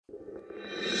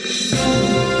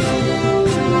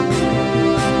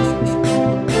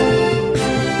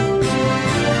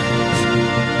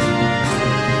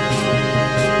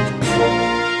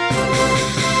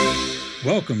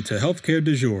Welcome to Healthcare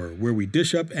du Jour, where we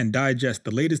dish up and digest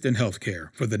the latest in healthcare.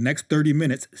 For the next 30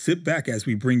 minutes, sit back as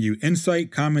we bring you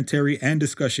insight, commentary, and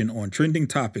discussion on trending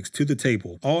topics to the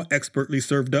table, all expertly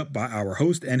served up by our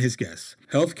host and his guests.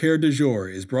 Healthcare du Jour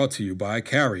is brought to you by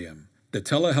Carium, the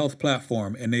telehealth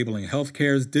platform enabling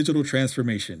healthcare's digital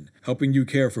transformation, helping you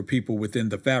care for people within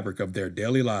the fabric of their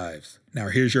daily lives. Now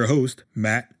here's your host,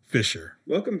 Matt Fisher.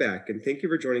 Welcome back, and thank you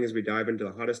for joining as we dive into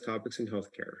the hottest topics in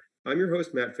healthcare. I'm your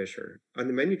host, Matt Fisher. On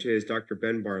the menu today is Dr.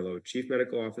 Ben Barlow, Chief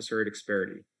Medical Officer at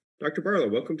Experity. Dr. Barlow,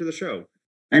 welcome to the show.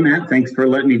 Hi, Matt. Thanks for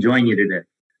letting me join you today.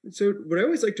 So what I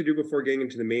always like to do before getting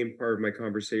into the main part of my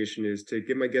conversation is to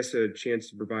give my guests a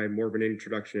chance to provide more of an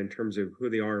introduction in terms of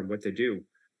who they are and what they do.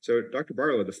 So, Dr.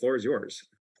 Barlow, the floor is yours.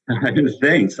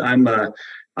 Thanks. I'm an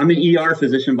ER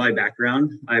physician by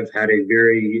background. I've had a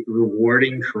very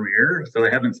rewarding career, so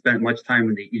I haven't spent much time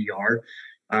in the ER.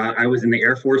 I was in the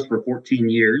Air Force for 14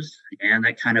 years, and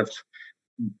that kind of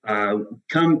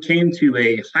came to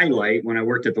a highlight when I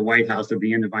worked at the White House at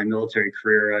the end of my military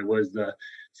career. I was the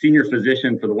senior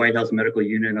physician for the White House Medical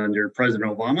Unit under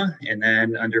President Obama, and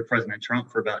then under President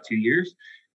Trump for about 2 years.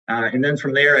 And then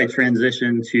from there, I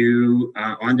transitioned to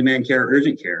on-demand care,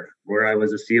 urgent care, where I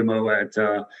was a CMO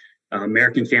at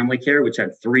American Family Care, which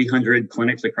had 300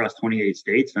 clinics across 28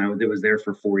 states. And I was there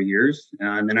for 4 years.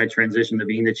 And then I transitioned to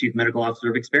being the Chief Medical Officer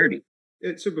of Experity.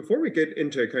 So before we get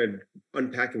into kind of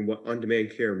unpacking what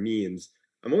on-demand care means,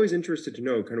 I'm always interested to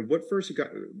know kind of what first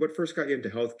got you into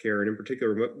healthcare, and in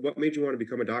particular, what made you want to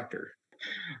become a doctor?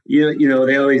 We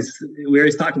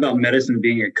always talk about medicine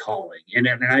being a calling, and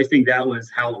I think that was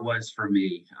how it was for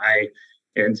me.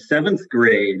 In seventh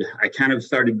grade, I kind of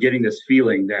started getting this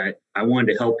feeling that I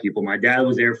wanted to help people. My dad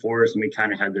was Air Force, and we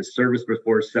kind of had this service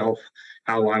before self,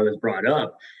 how I was brought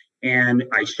up. And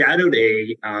I shadowed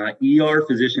a ER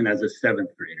physician as a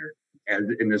seventh grader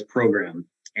in this program.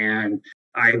 And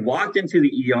I walked into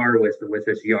the ER with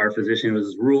this ER physician. It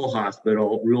was rural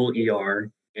hospital, rural ER,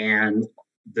 and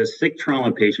the sick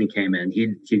trauma patient came in.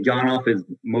 He'd gone off his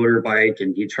motorbike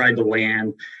and he tried to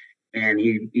land, and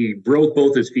he broke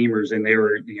both his femurs, and they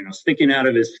were sticking out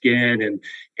of his skin.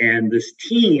 And this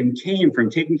team came from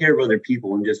taking care of other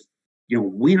people and just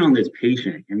went on this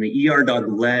patient. And the ER dog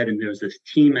led, and there was this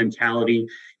team mentality,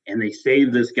 and they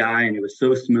saved this guy, and it was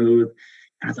so smooth.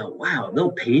 And I thought, wow,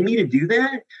 they'll pay me to do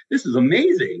that? This is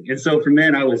amazing. And so from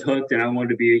then I was hooked, and I wanted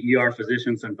to be an ER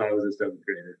physician since I was a seventh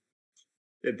grader.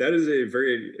 That is a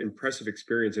very impressive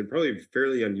experience and probably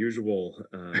fairly unusual.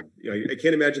 I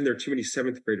can't imagine there are too many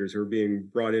seventh graders who are being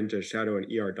brought in to shadow an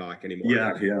ER doc anymore.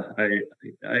 Yeah.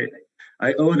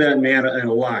 I owe that man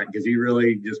a lot, because he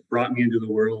really just brought me into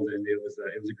the world, and it was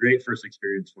a great first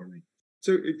experience for me.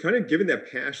 So kind of given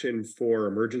that passion for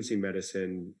emergency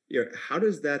medicine, how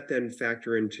does that then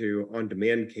factor into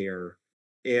on-demand care?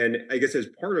 And I guess as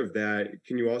part of that,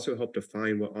 can you also help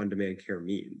define what on-demand care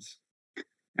means?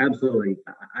 Absolutely.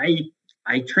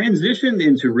 I transitioned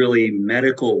into really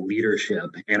medical leadership,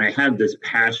 and I had this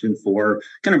passion for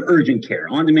kind of urgent care,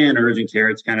 on-demand urgent care.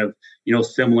 It's kind of,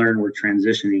 similar, and we're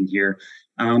transitioning here.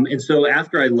 And so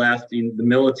after I left in the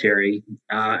military,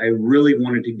 I really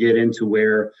wanted to get into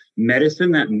where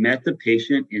medicine that met the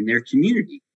patient in their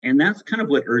community. And that's kind of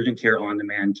what urgent care,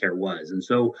 on-demand care was. And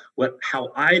so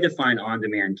how I define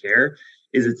on-demand care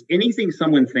is it's anything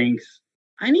someone thinks,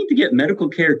 I need to get medical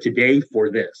care today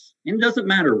for this. And it doesn't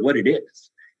matter what it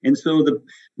is. And so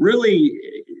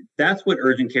that's what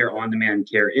urgent care, on-demand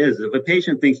care is. If a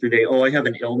patient thinks today, I have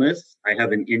an illness, I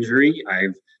have an injury,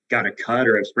 I've got a cut,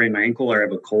 or I've sprained my ankle, or I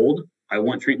have a cold, I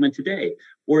want treatment today.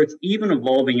 Or it's even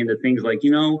evolving into things like, I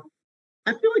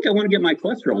feel like I want to get my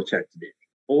cholesterol checked today.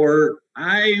 Or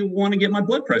I want to get my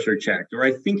blood pressure checked, or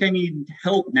I think I need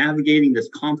help navigating this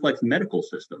complex medical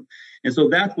system. And so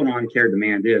that's what on-care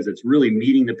demand is. It's really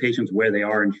meeting the patients where they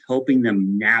are and helping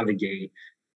them navigate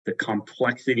the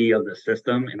complexity of the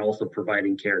system, and also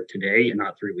providing care today and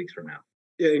not 3 weeks from now.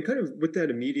 Yeah, and kind of with that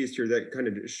immediacy, or that kind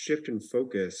of shift in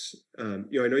focus, I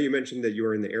know you mentioned that you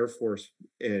were in the Air Force,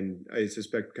 and I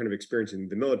suspect kind of experiencing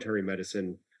the military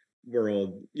medicine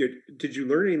world. Did you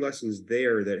learn any lessons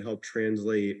there that help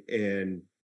translate and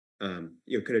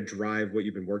kind of drive what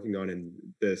you've been working on in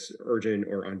this urgent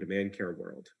or on-demand care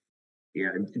world?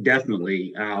 Yeah,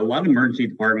 definitely. A lot of emergency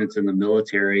departments in the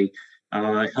military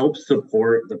help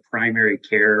support the primary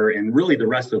care and really the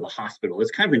rest of the hospital. It's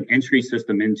kind of an entry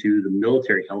system into the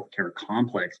military healthcare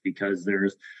complex, because there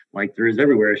is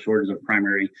everywhere a shortage of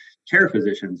primary care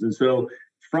physicians. And so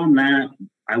from that,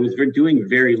 I was doing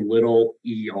very little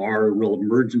ER, real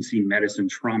emergency medicine,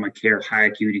 trauma care, high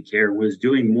acuity care, was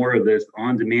doing more of this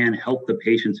on demand, help the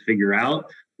patients figure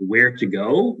out where to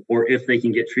go, or if they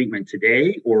can get treatment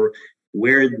today, or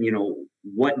where,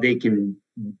 what they can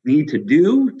need to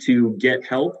do to get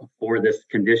help for this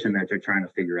condition that they're trying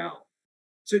to figure out.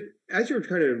 So as you're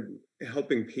kind of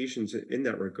helping patients in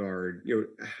that regard,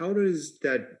 how does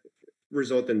that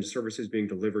result in services being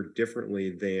delivered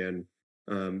differently than,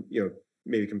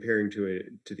 maybe comparing to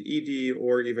the ED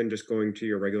or even just going to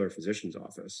your regular physician's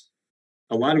office?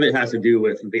 A lot of it has to do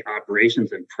with the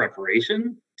operations and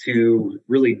preparation to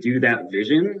really do that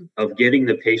vision of getting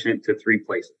the patient to three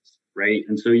places, right?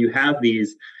 And so you have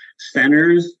these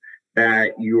centers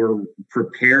that you're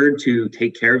prepared to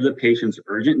take care of the patient's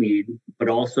urgent need, but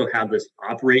also have this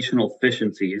operational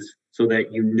efficiencies so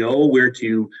that you know where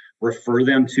to refer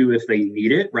them to if they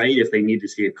need it, right? If they need to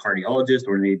see a cardiologist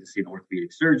or need to see an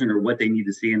orthopedic surgeon or what they need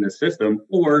to see in the system,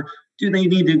 or do they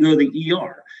need to go to the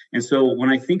ER? And so when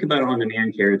I think about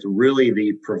on-demand care, it's really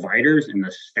the providers and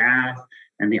the staff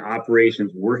and the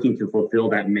operations working to fulfill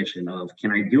that mission of,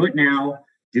 can I do it now?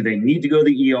 Do they need to go to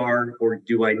the ER, or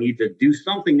do I need to do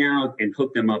something now and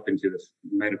hook them up into this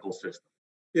medical system?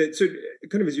 Yeah, so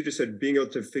kind of as you just said, being able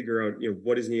to figure out,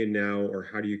 what is needed now, or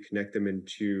how do you connect them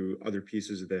into other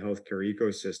pieces of the healthcare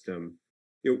ecosystem?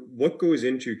 What goes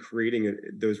into creating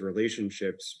those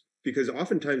relationships? Because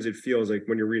oftentimes it feels like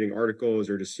when you're reading articles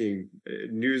or just seeing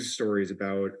news stories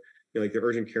about, like the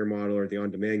urgent care model or the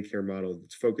on-demand care model,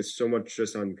 it's focused so much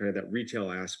just on kind of that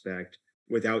retail aspect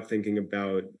without thinking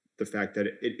about the fact that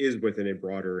it is within a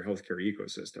broader healthcare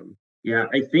ecosystem. Yeah,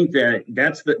 I think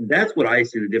that's what I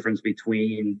see the difference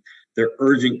between the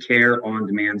urgent care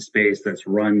on-demand space that's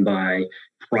run by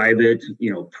private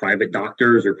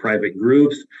doctors or private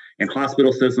groups and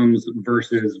hospital systems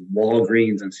versus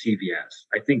Walgreens and CVS.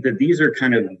 I think that these are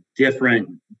kind of different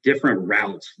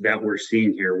routes that we're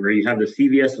seeing here, where you have the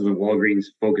CVS and Walgreens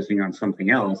focusing on something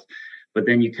else, but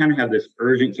then you kind of have this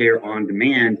urgent care on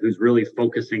demand who's really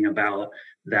focusing about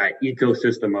that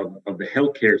ecosystem of the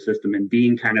healthcare system and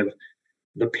being kind of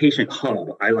the patient hub,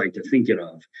 I like to think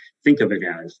of it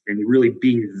as, and really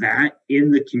being that in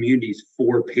the communities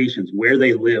for patients, where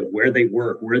they live, where they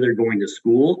work, where they're going to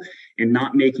school, and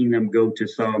not making them go to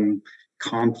some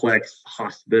complex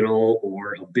hospital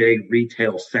or a big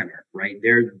retail center, right?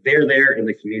 They're there in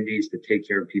the communities to take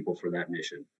care of people for that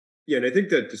mission. Yeah, and I think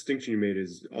that distinction you made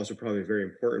is also probably a very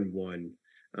important one.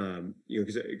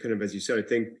 Because kind of as you said, I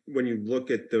think when you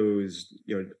look at those,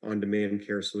 on-demand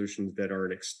care solutions that are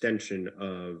an extension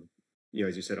of,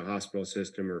 as you said, a hospital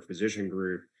system or a physician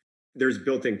group, there's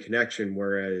built-in connection.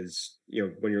 Whereas,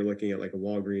 when you're looking at like a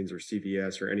Walgreens or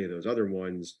CVS or any of those other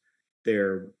ones,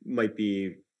 there might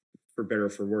be, for better or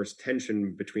for worse,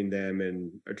 tension between them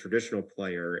and a traditional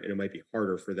player, and it might be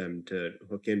harder for them to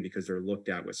hook in because they're looked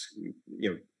at with,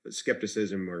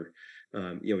 skepticism or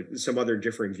some other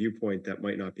differing viewpoint that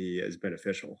might not be as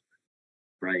beneficial.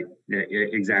 Right. Yeah,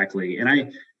 exactly.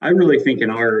 And I really think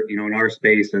in our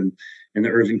space and in the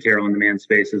urgent care on demand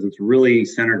spaces, it's really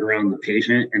centered around the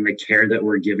patient and the care that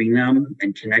we're giving them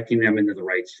and connecting them into the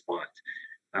right spot.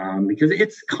 Because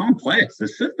it's complex. The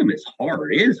system is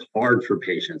hard. It is hard for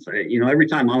patients. Every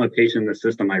time I'm a patient in the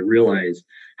system, I realize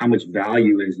how much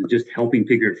value is in just helping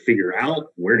figure out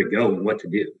where to go and what to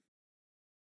do.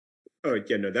 Oh,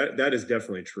 yeah, no, that is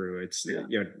definitely true. It's,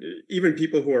 even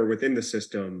people who are within the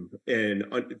system and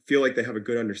feel like they have a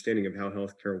good understanding of how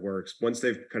healthcare works, once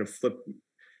they've kind of flipped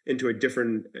into a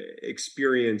different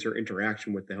experience or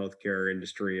interaction with the healthcare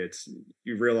industry,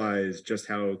 you realize just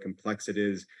how complex it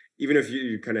is, even if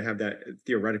you kind of have that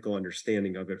theoretical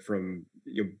understanding of it from,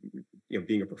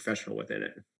 being a professional within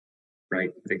it. Right.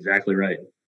 Exactly right.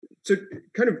 So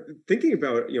kind of thinking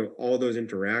about, all those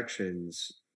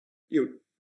interactions,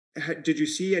 did you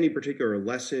see any particular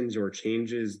lessons or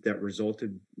changes that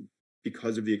resulted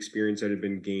because of the experience that had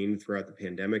been gained throughout the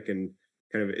pandemic? And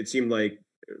kind of, it seemed like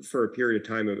for a period of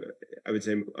time, I would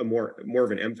say a more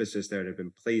of an emphasis that had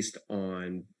been placed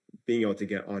on being able to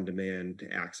get on-demand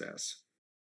access.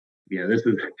 Yeah, this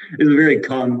is a very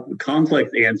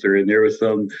complex answer, and there was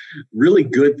some really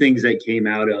good things that came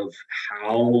out of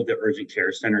how the urgent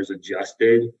care centers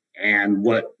adjusted and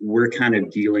what we're kind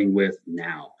of dealing with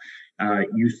now.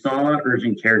 You saw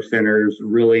urgent care centers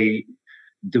really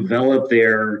develop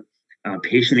their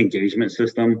patient engagement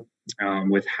system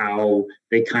with how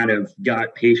they kind of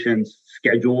got patients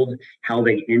scheduled, how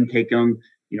they intake them.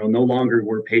 No longer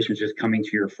were patients just coming to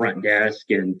your front desk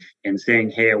and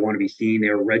saying, "Hey, I want to be seen." They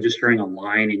were registering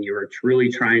online, and you were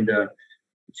truly trying to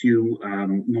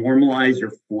normalize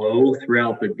your flow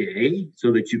throughout the day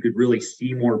so that you could really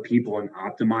see more people and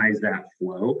optimize that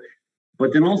flow.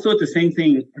 But then also at the same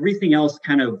thing, everything else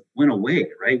kind of went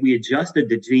away, right? We adjusted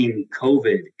to doing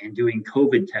COVID and doing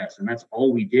COVID tests, and that's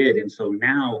all we did. And so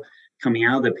now coming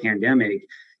out of the pandemic,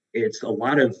 it's a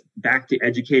lot of back to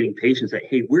educating patients that,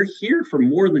 hey, we're here for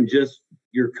more than just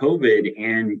your COVID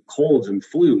and colds and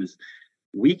flus.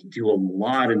 We can do a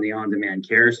lot in the on-demand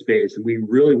care space, and we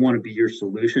really want to be your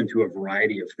solution to a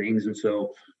variety of things. And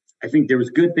so I think there was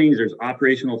good things. There's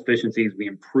operational efficiencies. We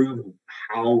improved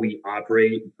how we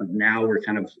operate, but now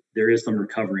there is some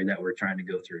recovery that we're trying to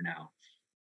go through now.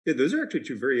 Yeah, those are actually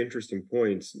two very interesting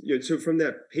points. So from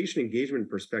that patient engagement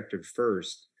perspective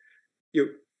first,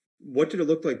 what did it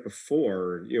look like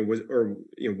before?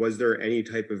 Was there any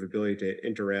type of ability to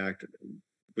interact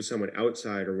with someone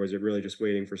outside, or was it really just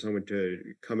waiting for someone to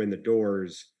come in the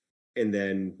doors and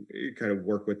then kind of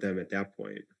work with them at that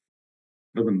point?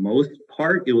 For the most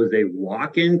part, it was a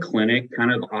walk-in clinic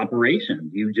kind of operation.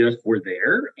 You just were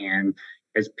there, and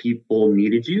as people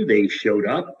needed you, they showed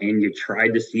up, and you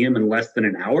tried to see them in less than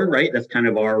an hour, right? That's kind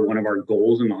of one of our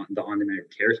goals in the on-demand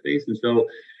care space. And so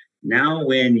now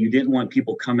when you didn't want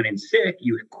people coming in sick,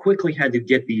 you quickly had to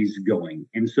get these going.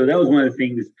 And so that was one of the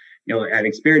things, at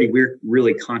Experity, we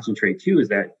really concentrate too, is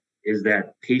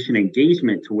that patient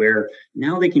engagement, to where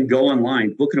now they can go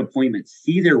online, book an appointment,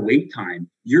 see their wait time.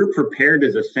 You're prepared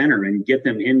as a center and get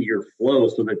them into your flow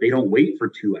so that they don't wait for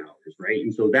 2 hours, right?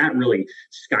 And so that really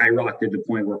skyrocketed to the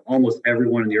point where almost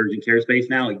everyone in the urgent care space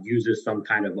now uses some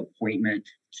kind of appointment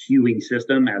queuing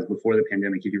system, as before the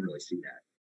pandemic, you didn't really see that.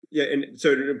 Yeah, and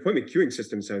so an appointment queuing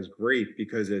system sounds great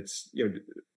because it's,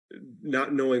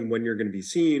 not knowing when you're going to be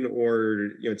seen,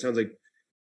 or, it sounds like,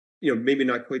 maybe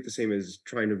not quite the same as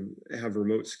trying to have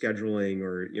remote scheduling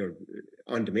or,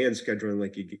 on-demand scheduling,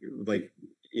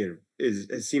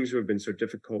 it seems to have been so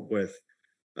difficult with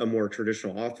a more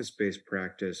traditional office-based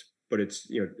practice. But it's,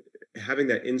 having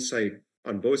that insight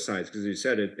on both sides, because as you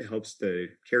said, it helps the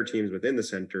care teams within the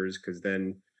centers, because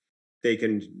then they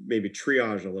can maybe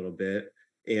triage a little bit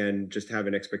and just have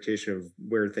an expectation of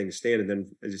where things stand. And then,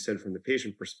 as you said, from the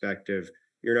patient perspective,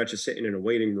 you're not just sitting in a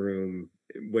waiting room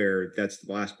where that's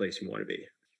the last place you want to be.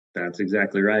 That's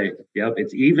exactly right. Yep.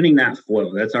 It's evening that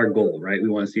flow. That's our goal, right? We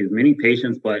want to see as many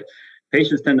patients, but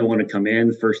patients tend to want to come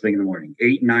in first thing in the morning.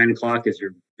 8, 9 o'clock is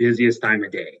your busiest time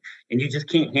of day. And you just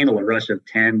can't handle a rush of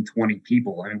 10, 20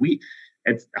 people. I mean,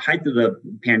 at the height of the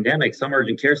pandemic, some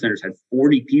urgent care centers had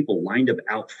 40 people lined up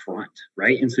out front,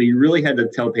 right? And so you really had to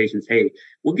tell patients, hey,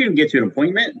 we'll get you an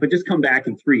appointment, but just come back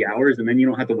in 3 hours, and then you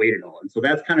don't have to wait at all. And so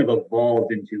that's kind of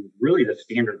evolved into really the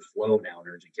standard flow now in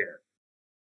urgent care.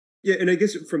 Yeah, and I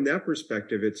guess from that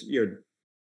perspective, it's,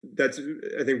 that's,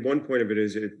 I think one point of it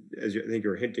is, I think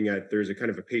you're hinting at, there's a kind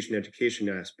of a patient education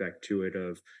aspect to it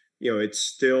of, it's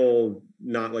still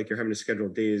not like you're having to schedule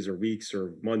days or weeks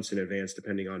or months in advance,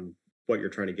 depending on what you're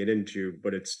trying to get into,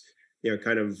 but it's,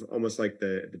 kind of almost like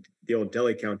the old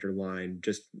deli counter line,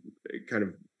 just kind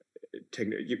of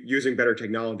using better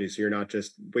technology, so you're not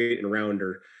just waiting around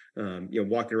or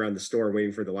walking around the store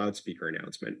waiting for the loudspeaker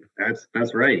announcement.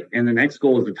 That's right. And the next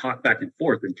goal is to talk back and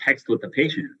forth and text with the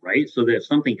patient, right? So that if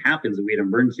something happens and we had an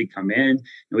emergency come in and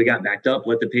we got backed up,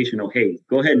 let the patient know, hey,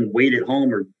 go ahead and wait at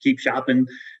home or keep shopping,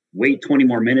 wait 20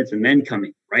 more minutes and then come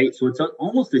in, right? So it's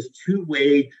almost this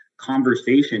two-way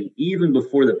conversation even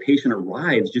before the patient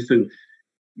arrives, just so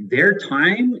their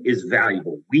time is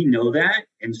valuable. We know that.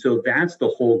 And so that's the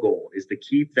whole goal, is to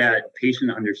keep that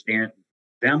patient understanding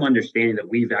that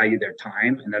we value their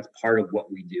time, and that's part of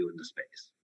what we do in the space.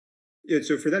 Yeah,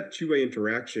 so for that two-way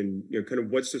interaction, kind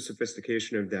of what's the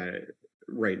sophistication of that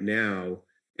right now,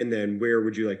 and then where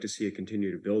would you like to see it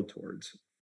continue to build towards?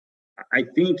 I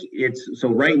think so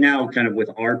right now, kind of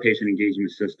with our patient engagement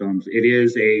systems, it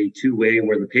is a two-way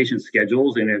where the patient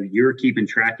schedules, and if you're keeping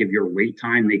track of your wait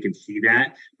time, they can see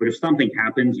that. But if something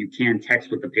happens, you can text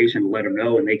with the patient and let them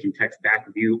know, and they can text back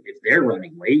with you if they're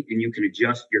running late, and you can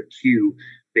adjust your queue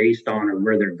based on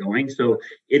where they're going. So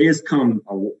it has come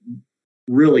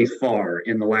really far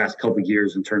in the last couple of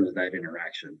years in terms of that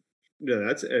interaction. No,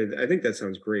 I think that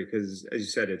sounds great, because as you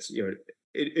said, it's,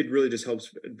 it really just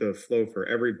helps the flow for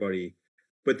everybody.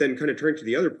 But then kind of turning to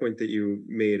the other point that you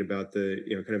made about the,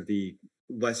 kind of the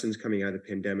lessons coming out of the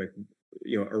pandemic,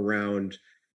 around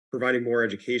providing more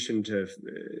education to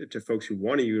folks who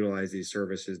want to utilize these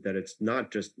services, that it's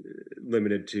not just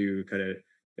limited to kind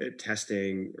of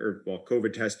testing or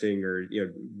COVID testing or,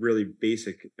 really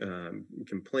basic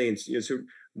complaints. So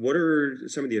what are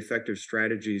some of the effective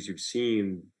strategies you've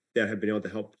seen that have been able to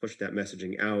help push that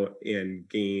messaging out and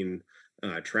gain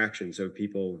traction, so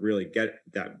people really get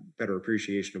that better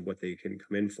appreciation of what they can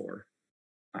come in for?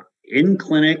 In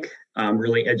clinic,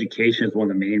 really education is one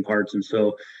of the main parts. And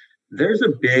so there's a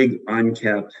big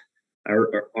unkept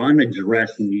or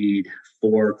unaddressed need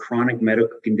for chronic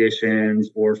medical conditions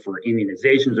or for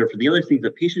immunizations or for the other things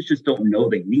that patients just don't know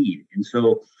they need. And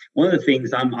so one of the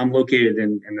things I'm located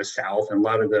in the South, and a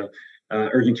lot of the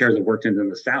urgent cares I've worked in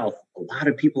the South, a lot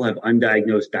of people have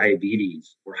undiagnosed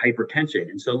diabetes or hypertension.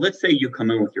 And so let's say you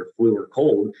come in with your flu or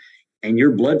cold and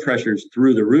your blood pressure's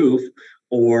through the roof,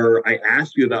 or I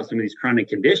ask you about some of these chronic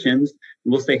conditions,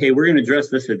 and we'll say, hey, we're going to address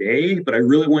this today, but I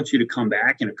really want you to come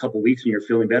back in a couple of weeks when you're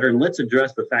feeling better, and let's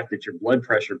address the fact that your blood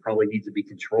pressure probably needs to be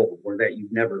controlled, or that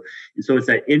you've never. And so it's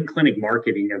that in-clinic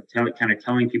marketing of kind of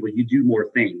telling people you do more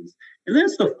things. And then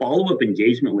it's the follow-up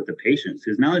engagement with the patients,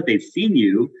 because now that they've seen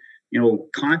you,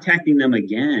 contacting them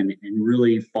again and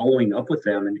really following up with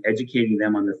them and educating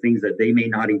them on the things that they may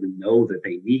not even know that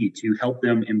they need to help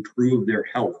them improve their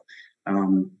health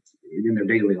in their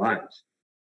daily lives.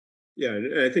 Yeah,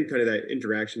 and I think kind of that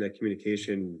interaction, that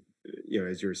communication,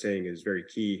 as you were saying, is very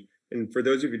key. And for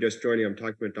those of you just joining, I'm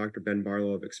talking about Dr. Ben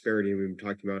Barlow of Experity, and we've been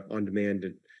talking about on-demand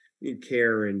and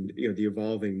care and the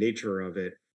evolving nature of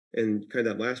it. And kind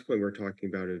of that last point we're talking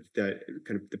about is that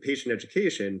kind of the patient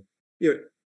education,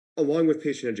 along with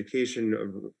patient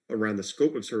education around the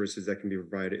scope of services that can be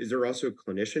provided, is there also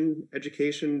clinician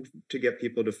education to get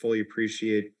people to fully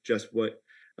appreciate just what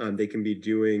they can be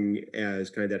doing as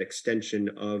kind of that extension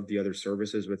of the other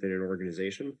services within an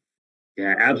organization?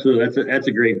 Yeah, absolutely. That's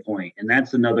a great point. And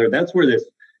that's where this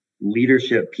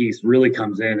leadership piece really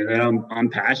comes in. And that I'm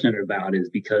passionate about is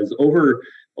because over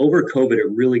COVID,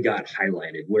 it really got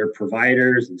highlighted where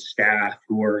providers and staff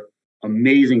who are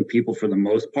amazing people for the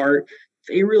most part,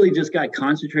 they really just got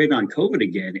concentrated on COVID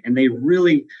again. And they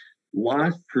really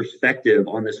lost perspective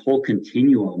on this whole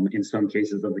continuum in some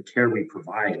cases of the care we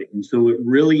provide. And so it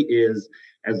really is,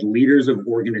 as leaders of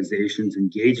organizations,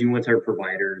 engaging with our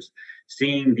providers,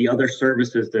 seeing the other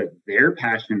services that they're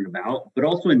passionate about, but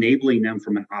also enabling them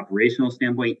from an operational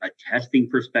standpoint, a testing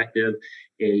perspective,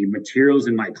 a materials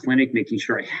in my clinic, making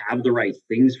sure I have the right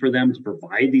things for them to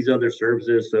provide these other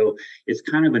services. So it's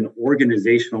kind of an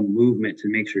organizational movement to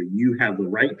make sure you have the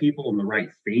right people and the right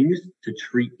things to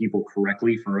treat people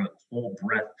correctly for a whole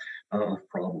breadth of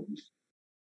problems.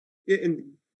 Yeah, and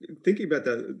thinking about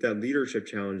that leadership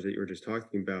challenge that you were just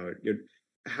talking about,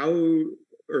 how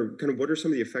or kind of what are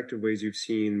some of the effective ways you've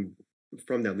seen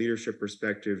from that leadership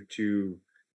perspective to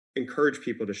encourage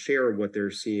people to share what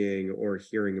they're seeing or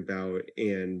hearing about,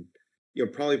 and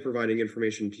probably providing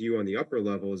information to you on the upper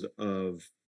levels of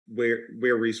where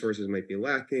resources might be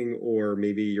lacking, or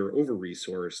maybe you're over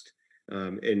resourced,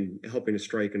 and helping to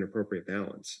strike an appropriate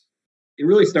balance? It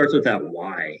really starts with that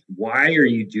why. Why are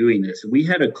you doing this? We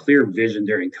had a clear vision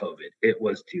during COVID. It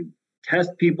was to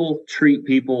test people, treat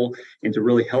people, and to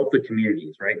really help the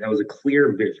communities, right? That was a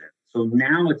clear vision. So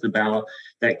now it's about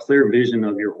that clear vision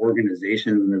of your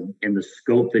organization and the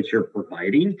scope that you're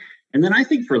providing. And then I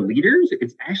think for leaders,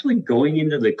 it's actually going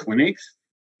into the clinics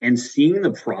and seeing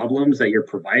the problems that your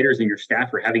providers and your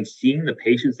staff are having, seeing the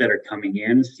patients that are coming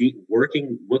in,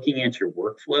 looking at your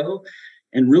workflow,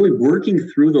 and really working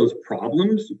through those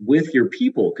problems with your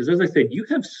people. Because as I said, you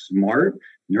have smart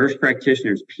nurse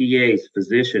practitioners, PAs,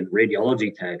 physicians,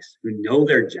 radiology techs who know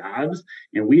their jobs.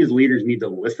 And we as leaders need to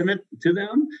listen to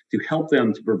them to help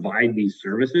them to provide these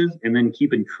services, and then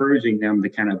keep encouraging them to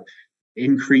kind of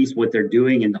increase what they're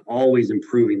doing and always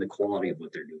improving the quality of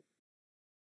what they're doing.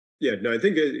 Yeah, no, I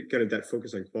think kind of that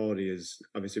focus on quality has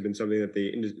obviously been something that the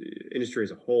industry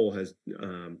as a whole has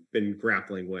been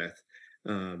grappling with.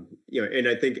 And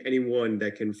I think anyone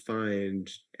that can find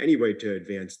any way to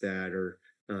advance that, or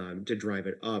to drive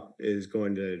it up, is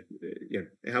going to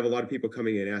have a lot of people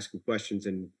coming in asking questions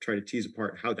and trying to tease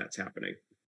apart how that's happening.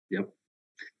 Yep.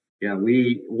 Yeah,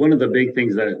 one of the big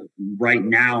things that right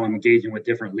now I'm engaging with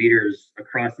different leaders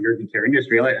across the urgent care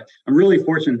industry. I'm really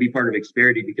fortunate to be part of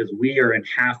Experity because we are in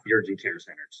half the urgent care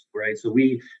centers, right? So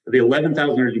the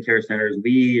 11,000 urgent care centers,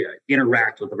 we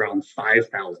interact with around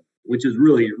 5,000, which is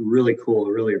really, really cool,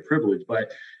 really a privilege.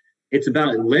 But it's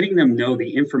about letting them know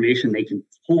the information they can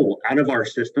pull out of our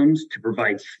systems to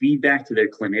provide feedback to their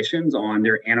clinicians on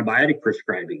their antibiotic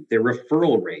prescribing, their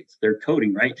referral rates, their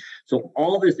coding, right? So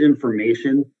all this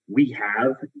information we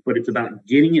have, but it's about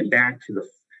getting it back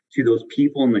to those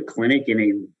people in the clinic in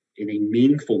a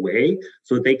meaningful way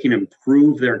so that they can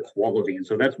improve their quality. And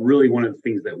so that's really one of the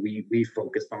things that we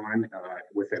focus on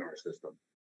within our system.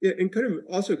 Yeah, and kind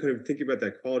of thinking about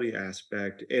that quality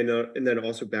aspect, and then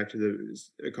also back to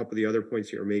a couple of the other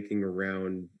points you were making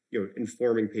around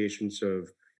informing patients of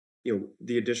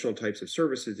the additional types of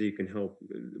services that you can help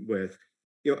with.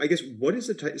 I guess, what is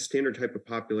the standard type of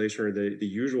population, or the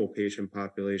usual patient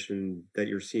population that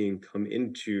you're seeing come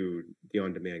into the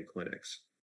on-demand clinics?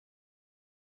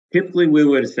 Typically, we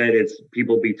would have said it's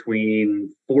people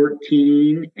between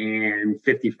 14 and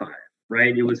 55,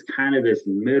 right? It was kind of this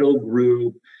middle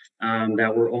group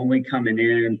that were only coming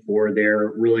in for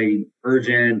their really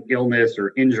urgent illness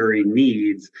or injury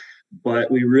needs.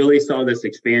 But we really saw this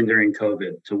expand during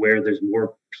COVID to where there's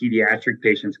more pediatric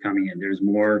patients coming in. There's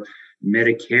more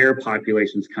Medicare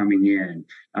populations coming in.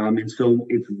 And so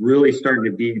it's really starting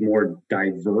to be more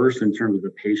diverse in terms of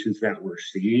the patients that we're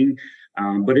seeing.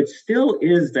 But it still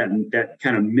is that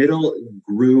kind of middle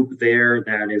group there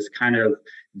that is kind of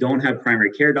don't have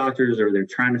primary care doctors, or they're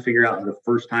trying to figure out the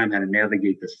first time how to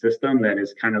navigate the system. That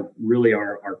is kind of really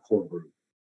our core group.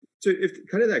 So if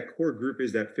kind of that core group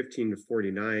is that 15 to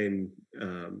 49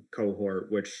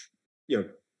 cohort, which,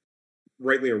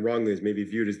 rightly or wrongly is maybe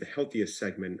viewed as the healthiest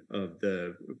segment of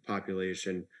the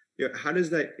population, how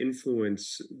does that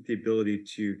influence the ability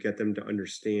to get them to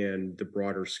understand the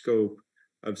broader scope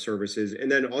of services?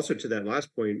 And then also to that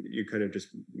last point, you kind of just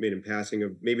made in passing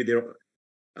of maybe they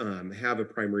don't have a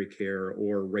primary care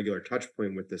or regular touch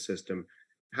point with the system.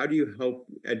 How do you help,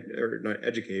 or not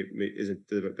educate isn't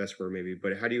the best word maybe,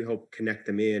 but how do you help connect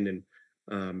them in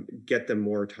and get them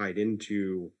more tied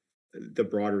into the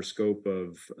broader scope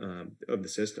of the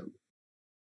system?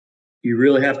 You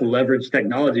really have to leverage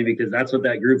technology because that's what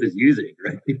that group is using,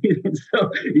 right?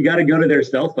 So you got to go to their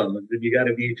cell phones and you got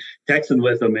to be texting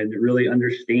with them and really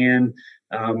understand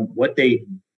what they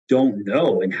don't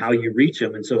know and how you reach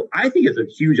them. And so I think it's a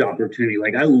huge opportunity.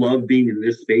 Like, I love being in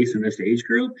this space in this age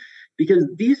group because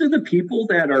these are the people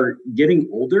that are getting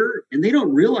older and they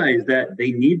don't realize that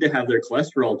they need to have their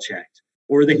cholesterol checked,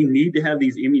 or they need to have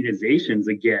these immunizations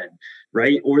again,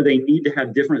 right? Or they need to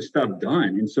have different stuff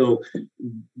done. And so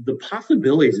the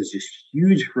possibilities is just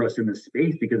huge for us in this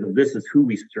space because of this is who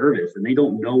we service, and they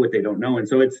don't know what they don't know. And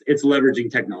so it's leveraging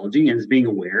technology and it's being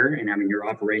aware and having your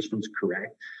operations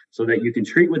correct so that you can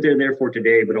treat what they're there for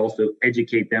today, but also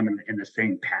educate them in the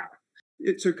same path.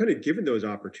 So kind of given those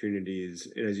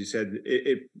opportunities, and as you said,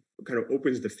 it kind of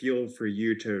opens the field for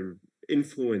you to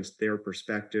influence their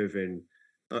perspective and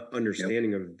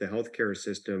understanding of the healthcare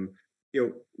system.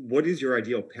 What is your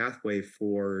ideal pathway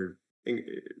for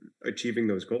achieving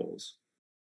those goals?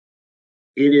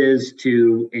 It is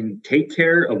to take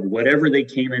care of whatever they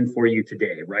came in for you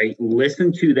today, right?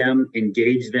 Listen to them,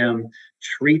 engage them,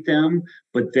 treat them,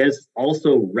 but this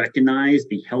also recognize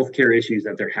the healthcare issues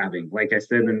that they're having. Like I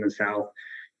said in the South,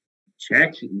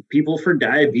 check people for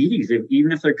diabetes,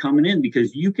 even if they're coming in,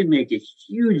 because you can make a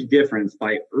huge difference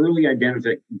by early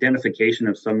identification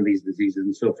of some of these diseases.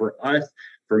 And so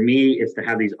for me, it's to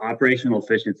have these operational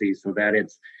efficiencies so that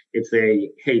it's a,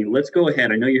 hey, let's go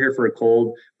ahead. I know you're here for a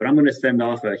cold, but I'm going to send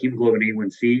off a hemoglobin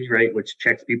A1C, right, which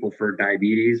checks people for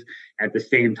diabetes at the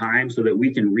same time so that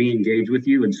we can re-engage with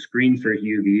you and screen for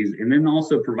you these, and then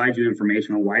also provide you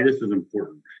information on why this is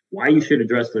important, why you should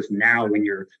address this now when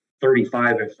you're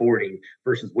 35 and 40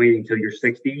 versus waiting till you're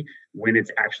 60 when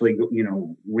it's actually,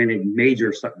 when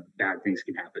major bad things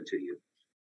can happen to you.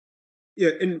 Yeah.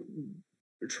 And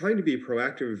trying to be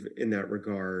proactive in that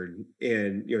regard.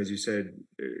 And, as you said,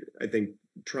 I think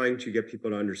trying to get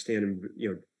people to understand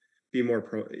and, be more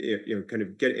kind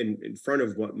of get in front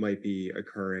of what might be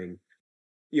occurring,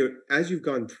 as you've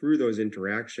gone through those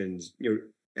interactions,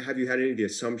 have you had any of the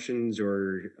assumptions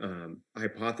or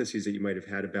hypotheses that you might have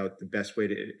had about the best way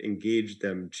to engage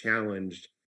them challenged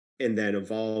and then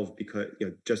evolve because,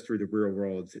 just through the real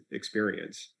world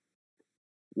experience?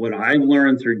 What I've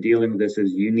learned through dealing with this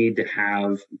is you need to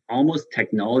have almost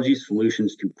technology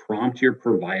solutions to prompt your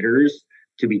providers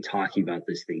to be talking about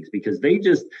these things, because they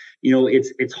just,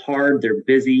 it's hard. They're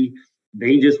busy.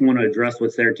 They just want to address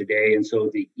what's there today. And so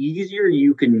the easier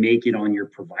you can make it on your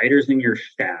providers and your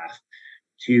staff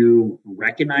to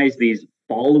recognize these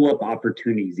follow-up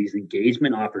opportunities, these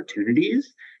engagement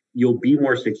opportunities, you'll be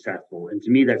more successful. And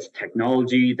to me, that's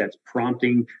technology, that's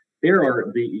prompting. The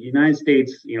United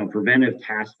States, Preventive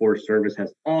Task Force Service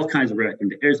has all kinds of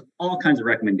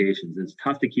recommendations. It's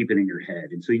tough to keep it in your head.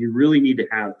 And so you really need to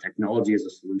have technology as a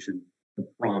solution to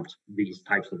prompt these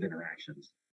types of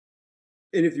interactions.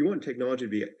 And if you want technology to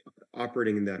be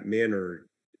operating in that manner,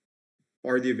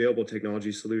 are the available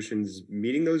technology solutions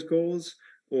meeting those goals,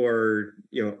 or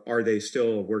are they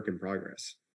still a work in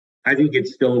progress? I think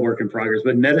it's still a work in progress,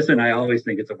 but medicine, I always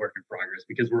think it's a work in progress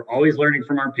because we're always learning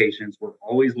from our patients. We're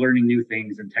always learning new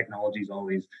things, and technology is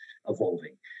always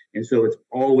evolving. And so it's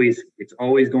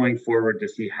always going forward to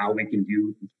see how we can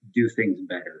do things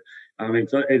better. And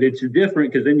so it's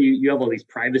different because then you have all these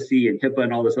privacy and HIPAA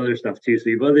and all this other stuff too. So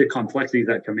you have other complexities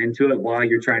that come into it while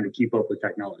you're trying to keep up with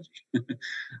technology.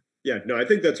 Yeah, no, I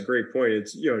think that's a great point.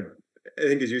 It's, I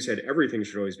think, as you said, everything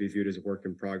should always be viewed as a work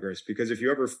in progress, because if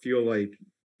you ever feel like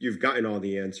you've gotten all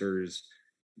the answers,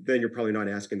 then you're probably not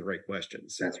asking the right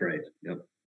questions. That's right. Yep.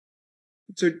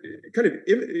 So, kind of,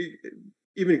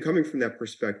 even coming from that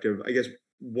perspective, I guess,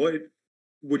 what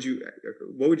would you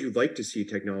what would you like to see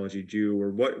technology do, or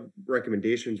what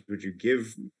recommendations would you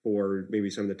give for maybe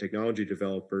some of the technology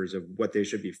developers of what they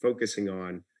should be focusing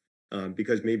on,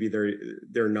 because maybe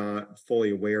they're not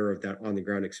fully aware of that on the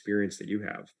ground experience that you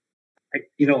have.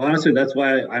 Honestly, that's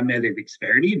why I'm at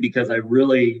Experity, because I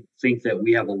really think that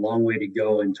we have a long way to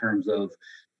go in terms of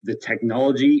the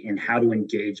technology and how to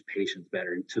engage patients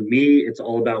better. And to me, it's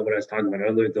all about what I was talking about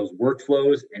earlier, those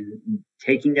workflows and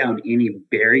taking down any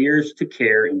barriers to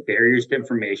care and barriers to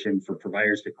information for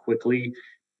providers to quickly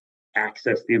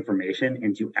access the information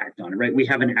and to act on it, right? We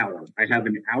have an hour. I have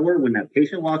an hour when that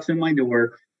patient walks in my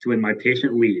door to when my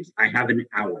patient leaves. I have an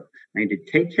hour. I need to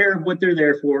take care of what they're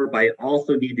there for, but I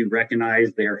also need to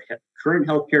recognize their current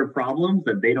healthcare problems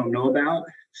that they don't know about,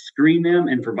 screen them,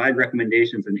 and provide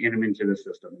recommendations and enter them into the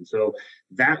system. And so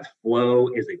that flow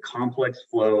is a complex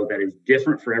flow that is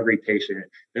different for every patient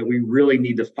that we really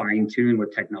need to fine tune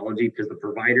with technology, because the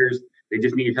providers, they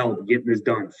just need help getting this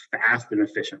done fast and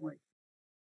efficiently.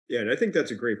 Yeah, and I think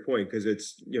that's a great point, because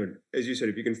it's, as you said,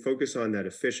 if you can focus on that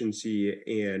efficiency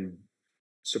and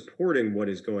supporting what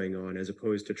is going on, as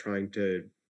opposed to trying to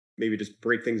maybe just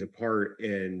break things apart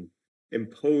and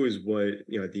impose what,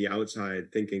 the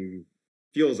outside thinking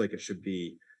feels like it should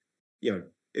be,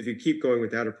 if you keep going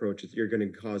with that approach, you're going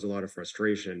to cause a lot of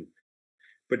frustration.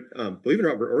 But believe it or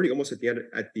not, we're already almost at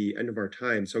the end of our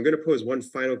time. So I'm going to pose one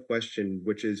final question,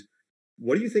 which is,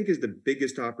 what do you think is the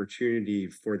biggest opportunity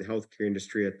for the healthcare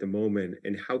industry at the moment,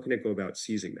 and how can it go about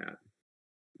seizing that?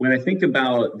 When I think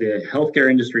about the healthcare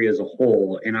industry as a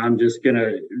whole, and I'm just going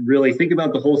to really think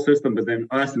about the whole system, but then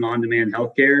us and on-demand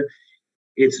healthcare,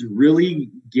 it's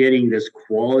really getting this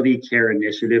quality care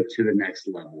initiative to the next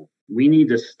level. We need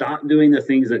to stop doing the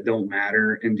things that don't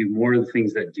matter and do more of the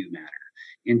things that do matter.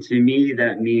 And to me,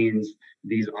 that means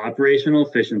these operational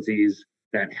efficiencies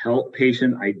that help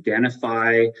patient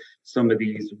identify some of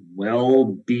these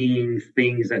well-being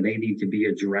things that they need to be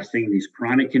addressing, these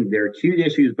chronic, their acute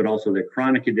issues, but also their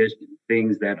chronic condition,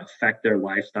 things that affect their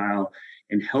lifestyle,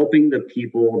 and helping the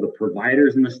people, the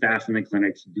providers and the staff in the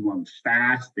clinics do them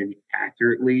fast and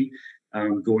accurately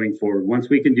going forward. Once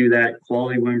we can do that,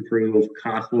 quality will improve,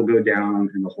 cost will go down,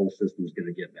 and the whole system is going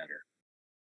to get better.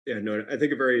 Yeah, no, I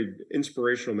think a very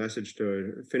inspirational message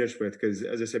to finish with, because,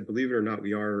 as I said, believe it or not,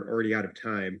 we are already out of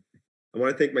time. I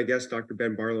want to thank my guest, Dr.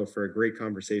 Ben Barlow, for a great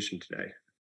conversation today.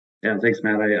 Yeah, thanks,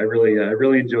 Matt. I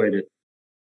really enjoyed it.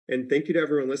 And thank you to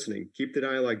everyone listening. Keep the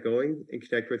dialogue going and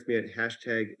connect with me at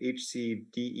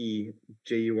 #HCDEJURE.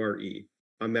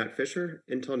 I'm Matt Fisher.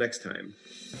 Until next time.